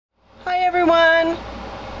everyone!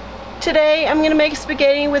 Today I'm going to make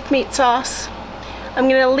spaghetti with meat sauce. I'm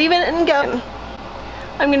going to leave it and go.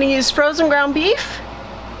 I'm going to use frozen ground beef,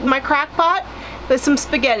 my crock pot, with some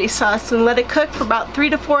spaghetti sauce and let it cook for about 3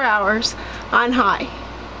 to 4 hours on high.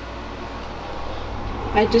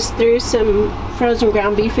 I just threw some frozen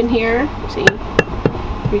ground beef in here. See?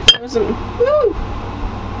 Refrozen. Woo!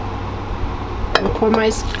 I'll pour my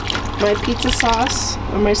pizza sauce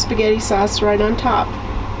or my spaghetti sauce right on top.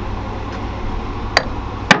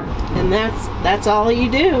 And that's all you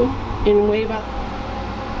do in way about.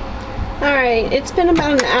 Alright, it's been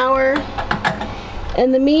about an hour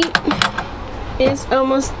and the meat is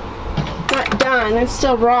almost not done. It's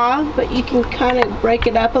still raw, but you can kind of break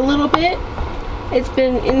it up a little bit. It's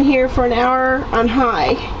been in here for an hour on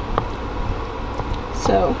high.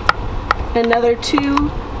 So another 2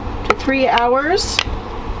 to 3 hours,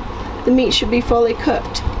 the meat should be fully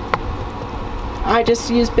cooked. I just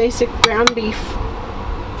use basic ground beef,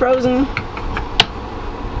 frozen,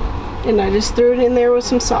 and I just threw it in there with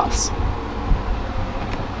some sauce.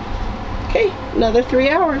 Okay, another 3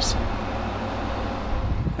 hours.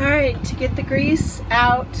 Alright, to get the grease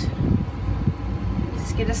out,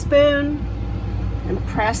 just get a spoon and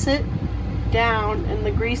press it down and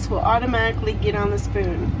the grease will automatically get on the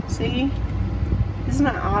spoon. See? Isn't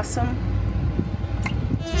that awesome?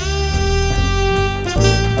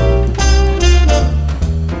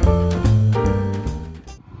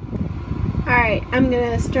 Alright, I'm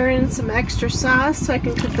going to stir in some extra sauce so I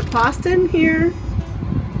can cook the pasta in here.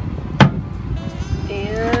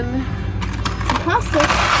 And some pasta.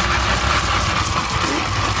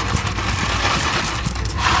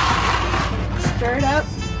 Stir it up.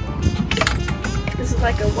 This is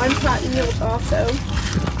like a one-pot meal also.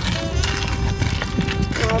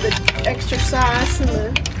 All the extra sauce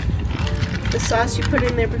and the sauce you put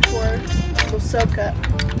in there before will soak up.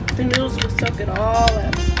 The noodles will soak it all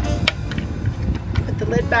up. Put the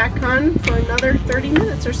lid back on for another 30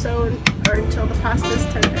 minutes or so, or until the pasta is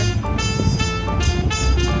tender.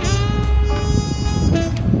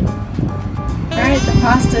 Alright, the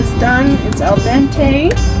pasta is done. It's al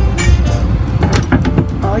dente.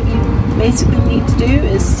 All you basically need to do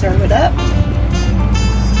is serve it up.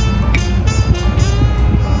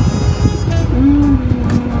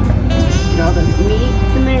 Get all the meat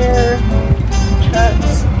in there,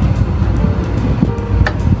 chunks.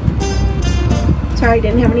 Sorry, I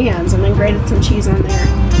didn't have any hands, and then grated some cheese on there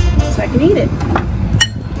so I can eat it.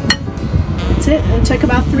 That's it. It took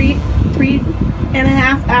about three and a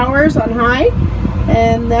half hours on high,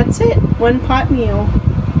 and that's it. One pot meal.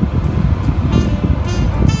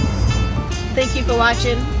 Thank you for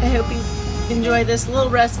watching. I hope you enjoy this little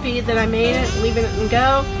recipe that I made it, leaving it and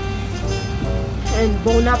go. And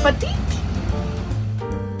bon appetit!